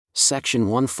Section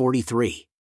 143.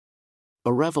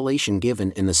 A revelation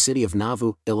given in the city of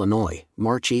Nauvoo, Illinois,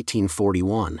 March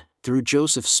 1841, through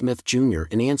Joseph Smith, Jr.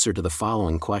 in answer to the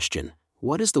following question: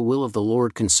 What is the will of the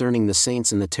Lord concerning the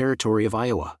saints in the territory of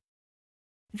Iowa?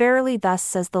 Verily thus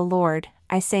says the Lord,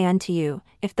 I say unto you,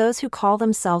 if those who call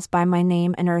themselves by my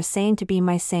name and are assaying to be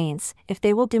my saints, if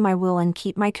they will do my will and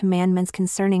keep my commandments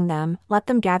concerning them, let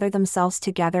them gather themselves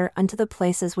together unto the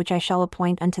places which I shall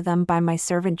appoint unto them by my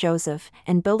servant Joseph,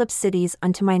 and build up cities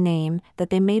unto my name,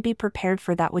 that they may be prepared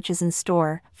for that which is in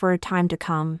store, for a time to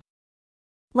come.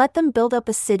 Let them build up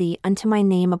a city unto my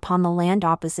name upon the land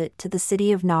opposite to the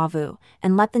city of Nauvoo,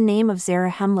 and let the name of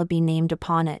Zarahemla be named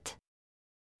upon it.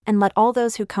 And let all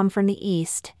those who come from the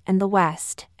east, and the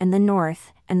west, and the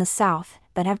north, and the south,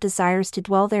 that have desires to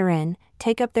dwell therein,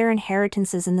 take up their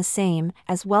inheritances in the same,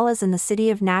 as well as in the city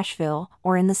of Nashville,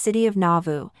 or in the city of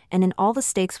Nauvoo, and in all the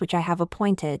stakes which I have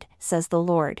appointed, says the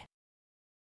Lord.